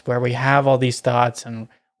episodes where we have all these thoughts and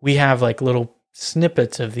we have like little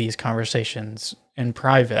snippets of these conversations in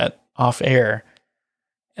private, off air.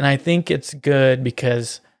 And I think it's good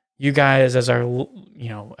because you guys, as our,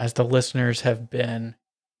 as the listeners, have been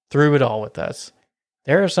through it all with us.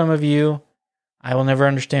 There are some of you, I will never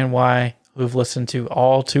understand why, who've listened to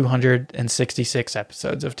all 266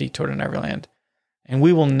 episodes of Detour to Neverland. And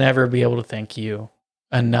we will never be able to thank you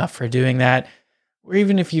enough for doing that. Or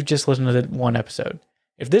even if you've just listened to one episode.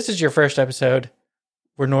 If this is your first episode,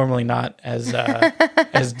 we're normally not as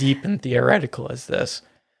as deep and theoretical as this.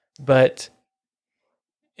 But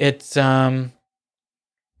it's, I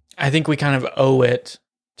think we kind of owe it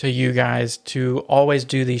to you guys to always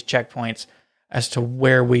do these checkpoints as to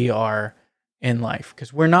where we are in life.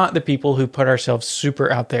 Because we're not the people who put ourselves super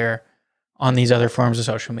out there on these other forms of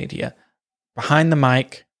social media. Behind the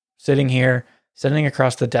mic, sitting here, sitting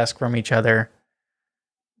across the desk from each other,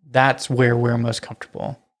 that's where we're most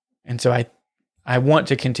comfortable. And so I want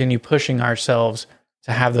to continue pushing ourselves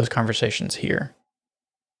to have those conversations here.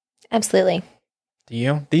 Absolutely. Do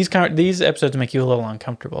you? These episodes make you a little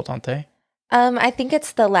uncomfortable, don't they? I think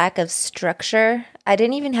it's the lack of structure. I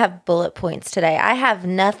didn't even have bullet points today. I have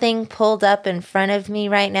nothing pulled up in front of me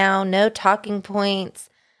right now, no talking points.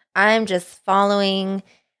 I'm just following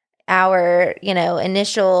our,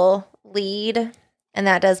 initial lead. And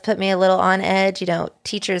that does put me a little on edge.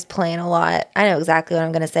 Teachers plan a lot. I know exactly what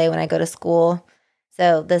I'm going to say when I go to school.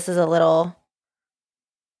 So this is a little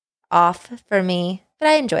off for me, but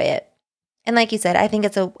I enjoy it. And like you said, I think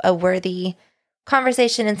it's a worthy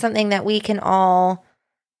conversation and something that we can all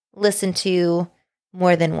listen to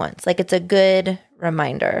more than once. Like it's a good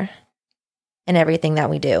reminder in everything that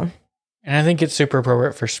we do. And I think it's super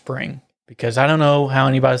appropriate for spring because I don't know how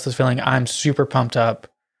anybody else is feeling. I'm super pumped up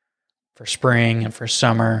for spring and for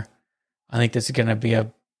summer. I think this is going to be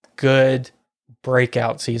a good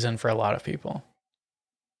breakout season for a lot of people.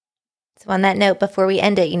 So on that note, before we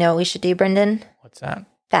end it, you know what we should do, Brendan? What's that?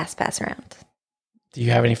 Fast pass around. Do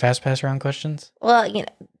you have any fast pass around questions? Well,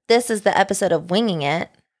 this is the episode of Winging It.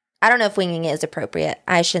 I don't know if winging it is appropriate.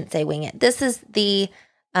 I shouldn't say wing it. This is the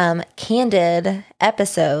candid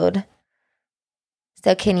episode.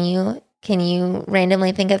 So can you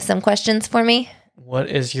randomly think of some questions for me? What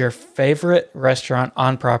is your favorite restaurant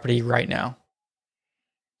on property right now?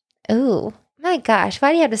 Ooh, my gosh.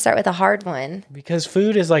 Why do you have to start with a hard one? Because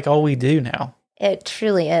food is like all we do now. It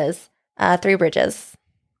truly is. Three Bridges.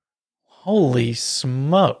 Holy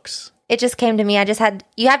smokes. It just came to me.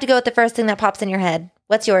 You have to go with the first thing that pops in your head.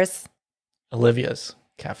 What's yours? Olivia's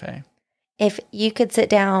Cafe. If you could sit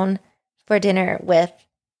down for dinner with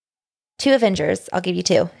two Avengers, I'll give you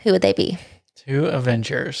two. Who would they be? Two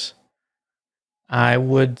Avengers. I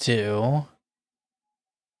would do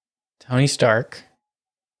Tony Stark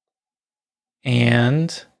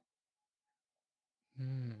and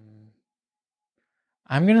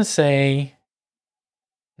I'm going to say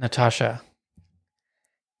Natasha.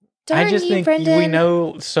 Darn I just think Brendan. we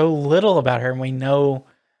know so little about her, and we know,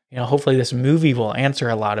 hopefully this movie will answer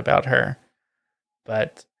a lot about her.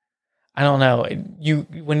 But I don't know.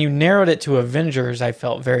 When you narrowed it to Avengers, I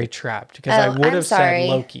felt very trapped because I would have said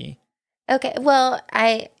Loki. Okay, well,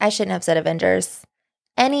 I shouldn't have said Avengers.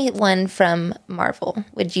 Anyone from Marvel.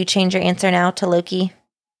 Would you change your answer now to Loki?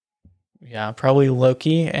 Yeah, probably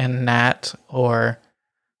Loki and Nat, or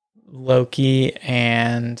Loki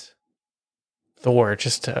and Thor,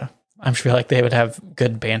 I feel like they would have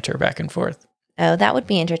good banter back and forth. Oh, that would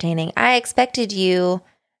be entertaining. I expected you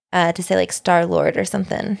to say like Star-Lord or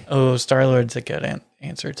something. Oh, Star-Lord's a good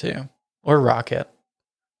answer too. Or Rocket.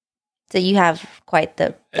 So you have quite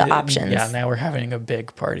the options. Yeah, now we're having a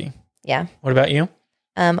big party. Yeah. What about you?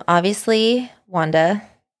 Obviously, Wanda.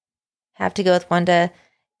 Have to go with Wanda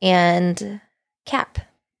and Cap.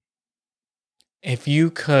 If you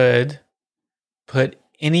could put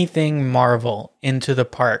anything Marvel into the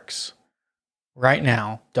parks right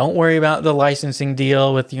now, don't worry about the licensing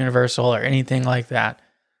deal with Universal or anything like that.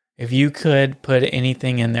 If you could put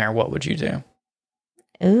anything in there, what would you do?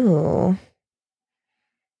 Ooh.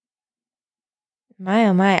 My,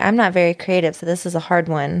 oh my. I'm not very creative, so this is a hard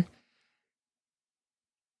one.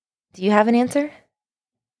 Do you have an answer?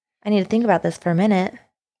 I need to think about this for a minute.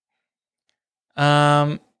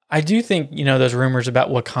 I do think, those rumors about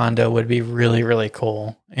Wakanda would be really, really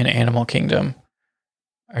cool in Animal Kingdom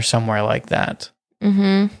or somewhere like that.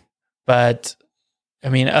 Mm-hmm. But,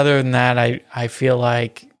 other than that, I feel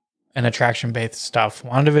like an attraction-based stuff.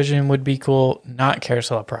 WandaVision would be cool, not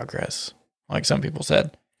Carousel of Progress, like some people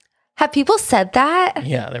said. Have people said that?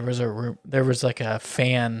 Yeah, there was like a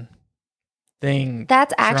fan thing.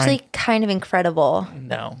 That's actually kind of incredible.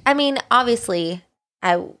 No. Obviously,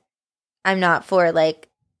 I'm not for like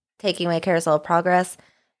taking away Carousel of Progress,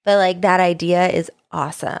 but like that idea is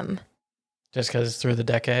awesome. Just because it's through the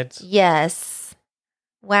decades? Yes.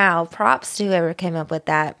 Wow. Props to whoever came up with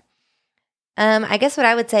that. I guess what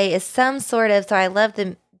I would say is some sort of, so I love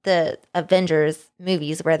the Avengers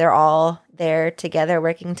movies where they're all there together,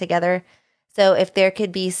 working together. So if there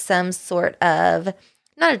could be some sort of,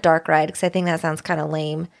 not a dark ride, because I think that sounds kind of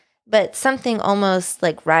lame, but something almost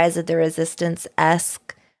like Rise of the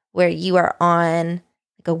Resistance-esque, where you are on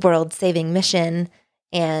like a world-saving mission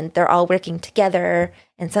and they're all working together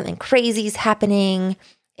and something crazy is happening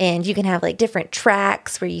and you can have like different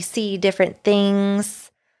tracks where you see different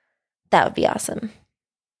things. That would be awesome.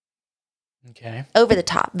 Okay. Over the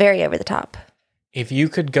top, very over the top. If you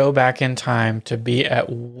could go back in time to be at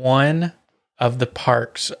one of the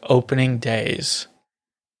park's opening days,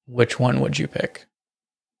 which one would you pick?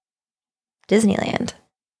 Disneyland.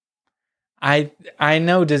 I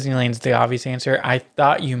know Disneyland's the obvious answer. I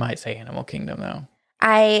thought you might say Animal Kingdom, though.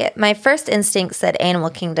 My first instinct said Animal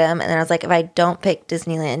Kingdom, and then I was like, if I don't pick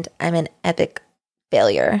Disneyland, I'm an epic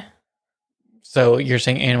failure. So you're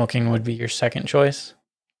saying Animal Kingdom would be your second choice?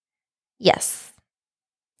 Yes.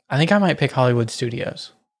 I think I might pick Hollywood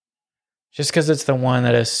Studios. Just because it's the one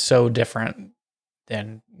that is so different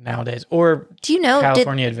than nowadays. Or do you know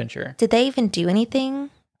California Adventure. Did they even do anything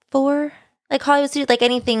for like Hollywood Studios? Like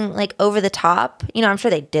anything like over the top? I'm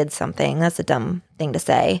sure they did something. That's a dumb thing to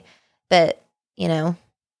say. But, did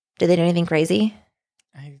they do anything crazy?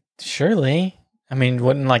 Surely.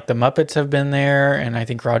 Wouldn't like the Muppets have been there? And I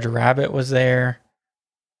think Roger Rabbit was there.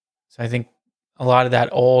 So I think a lot of that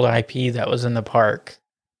old IP that was in the park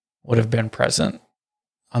would have been present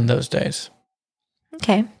on those days.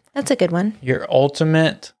 Okay. That's a good one. Your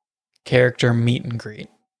ultimate character meet and greet.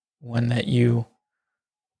 One that you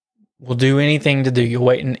will do anything to do. You'll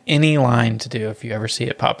wait in any line to do if you ever see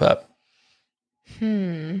it pop up.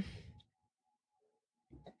 Who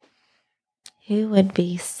would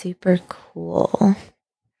be super cool?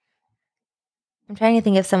 I'm trying to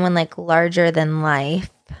think of someone like larger than life.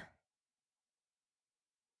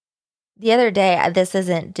 The other day, this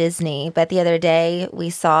isn't Disney, but the other day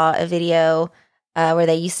we saw a video where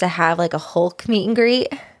they used to have like a Hulk meet and greet.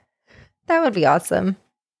 That would be awesome.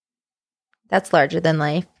 That's larger than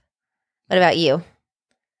life. What about you?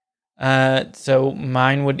 So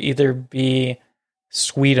mine would either be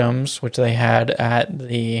Sweetums, which they had at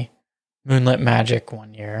the Moonlit Magic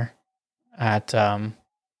one year at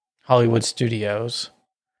Hollywood Studios,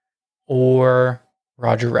 or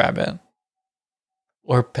Roger Rabbit,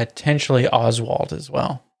 or potentially Oswald as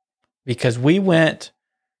well. Because we went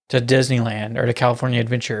to Disneyland or to California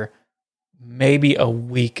Adventure maybe a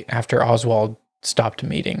week after Oswald stopped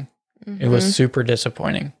meeting. Mm-hmm. It was super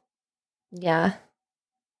disappointing. Yeah.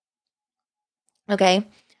 Okay.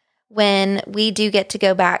 When we do get to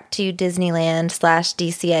go back to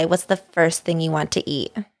Disneyland/DCA, what's the first thing you want to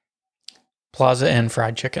eat? Plaza Inn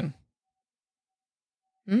fried chicken.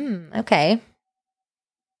 Okay.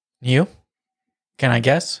 You? Can I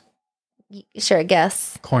guess? Sure,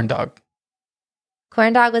 guess. Corn dog.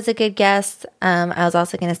 Corn dog was a good guess. I was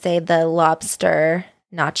also going to say the lobster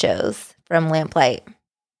nachos from Lamplight.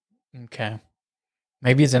 Okay.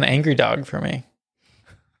 Maybe it's an angry dog for me.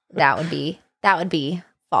 That would be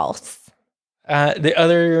false. The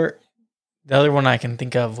other one I can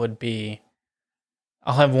think of would be,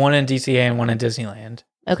 I'll have one in DCA and one in Disneyland.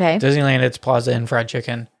 Okay. Disneyland, it's Plaza Inn fried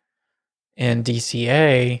chicken. In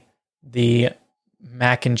DCA, the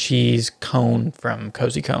mac and cheese cone from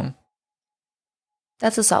Cozy Cone.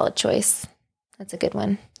 That's a solid choice. That's a good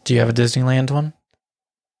one. Do you have a Disneyland one?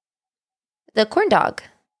 The corn dog.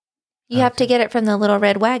 You have to get it from the little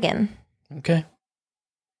red wagon. Okay.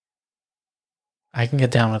 I can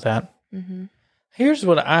get down with that. Mm-hmm. Here's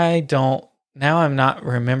what now I'm not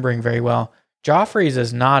remembering very well. Joffrey's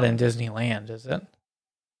is not in Disneyland, is it?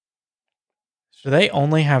 So they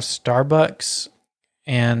only have Starbucks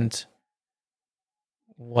and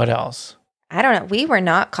what else? I don't know. We were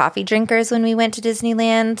not coffee drinkers when we went to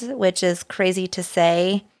Disneyland, which is crazy to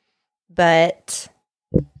say, but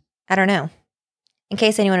I don't know. In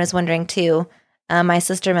case anyone was wondering too, my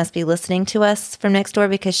sister must be listening to us from next door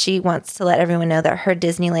because she wants to let everyone know that her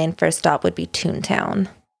Disneyland first stop would be Toontown.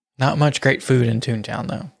 Not much great food in Toontown,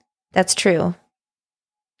 though. That's true.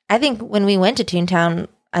 I think when we went to Toontown,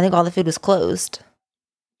 I think all the food was closed.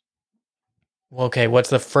 Well, okay, what's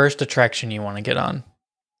the first attraction you want to get on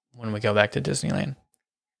when we go back to Disneyland?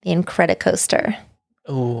 The Incredicoaster.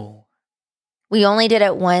 Ooh. We only did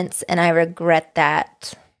it once, and I regret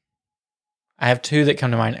that. I have two that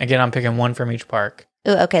come to mind. Again, I'm picking one from each park.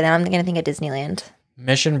 Ooh, okay, then I'm going to think of Disneyland.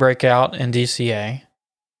 Mission Breakout in DCA.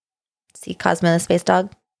 See Cosmo the Space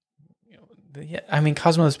Dog? Yeah, I mean,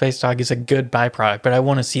 Cosmo the Space Dog is a good byproduct, but I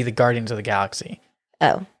want to see the Guardians of the Galaxy.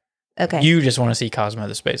 Oh, okay. You just want to see Cosmo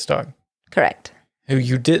the Space Dog. Correct. Who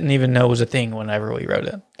you didn't even know was a thing whenever we wrote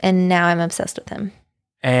it. And now I'm obsessed with him.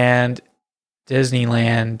 And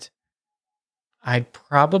Disneyland, I'd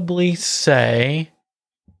probably say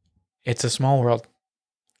It's a Small World.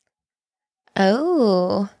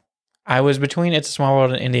 Oh. I was between It's a Small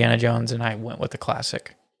World and Indiana Jones, and I went with the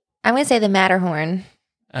classic. I'm going to say the Matterhorn.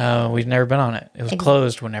 We've never been on it. It was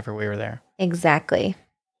closed whenever we were there. Exactly.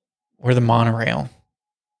 Or the monorail.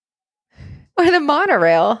 Or the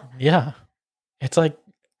monorail. Yeah. It's like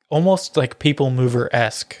almost like People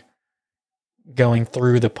Mover-esque going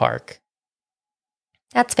through the park.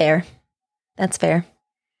 That's fair. That's fair.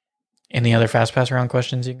 Any other Fast Pass round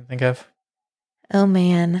questions you can think of? Oh,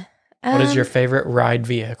 man. What is your favorite ride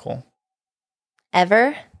vehicle?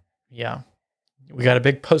 Ever? Yeah. We got a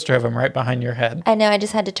big poster of them right behind your head. I know. I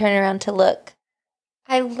just had to turn around to look.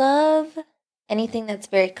 I love anything that's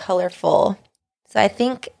very colorful. So I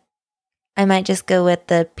think I might just go with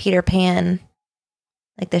the Peter Pan,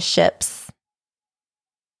 like the ships.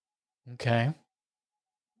 Okay.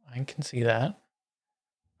 I can see that.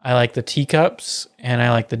 I like the teacups and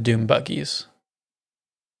I like the doom buggies.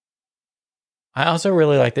 I also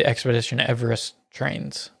really like the Expedition Everest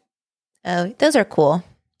trains. Oh, those are cool.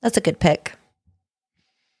 That's a good pick.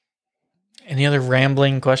 Any other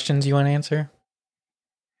rambling questions you want to answer?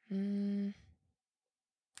 I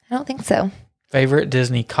don't think so. Favorite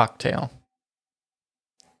Disney cocktail?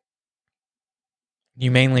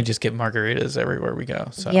 You mainly just get margaritas everywhere we go.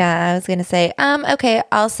 So. Yeah, I was going to say, okay,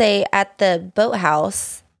 I'll say at the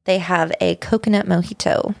Boathouse, they have a coconut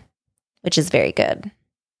mojito, which is very good.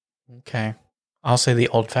 Okay. I'll say the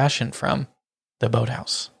old fashioned from the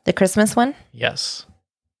Boathouse. The Christmas one? Yes.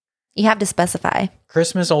 You have to specify.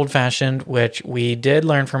 Christmas old fashioned, which we did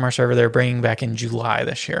learn from our server, they're bringing back in July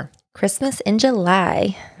this year. Christmas in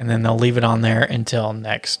July. And then they'll leave it on there until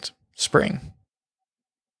next spring.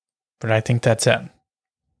 But I think that's it.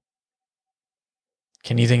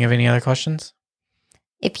 Can you think of any other questions?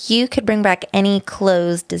 If you could bring back any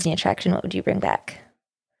closed Disney attraction, what would you bring back?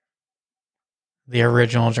 The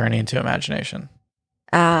original Journey into Imagination.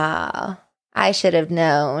 Ah, I should have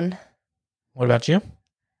known. What about you?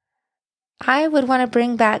 I would want to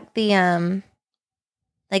bring back the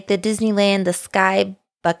like the Disneyland, the sky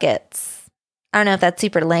buckets. I don't know if that's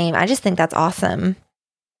super lame. I just think that's awesome.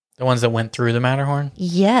 The ones that went through the Matterhorn?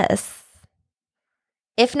 Yes.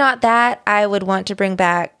 If not that, I would want to bring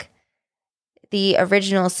back the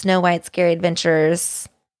original Snow White Scary Adventures,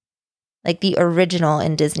 like the original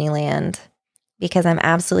in Disneyland, because I'm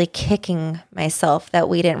absolutely kicking myself that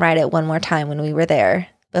we didn't ride it one more time when we were there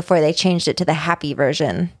before they changed it to the happy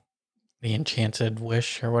version. The Enchanted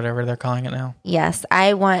Wish or whatever they're calling it now. Yes,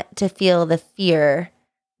 I want to feel the fear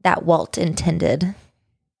that Walt intended.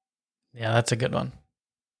 Yeah, that's a good one.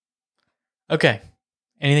 Okay.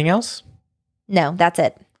 Anything else? No, that's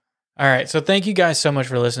it. All right. So thank you guys so much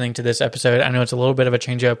for listening to this episode. I know it's a little bit of a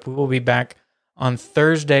change up. We will be back on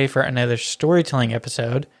Thursday for another storytelling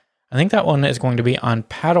episode. I think that one is going to be on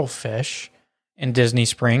paddlefish in Disney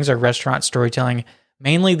Springs, or restaurant storytelling,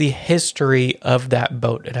 mainly the history of that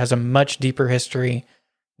boat. It has a much deeper history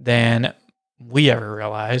than we ever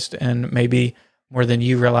realized, and maybe more than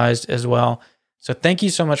you realized as well. So thank you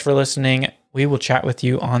so much for listening. We will chat with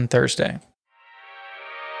you on Thursday.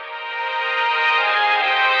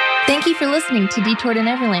 Thank you for listening to Detour to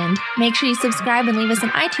Neverland. Make sure you subscribe and leave us an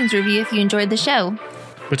iTunes review if you enjoyed the show.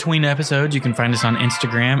 Between episodes, you can find us on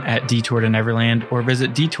Instagram at Detour to Neverland or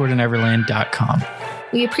visit detourtoneverland.com.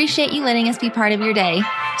 We appreciate you letting us be part of your day.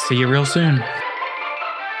 See you real soon.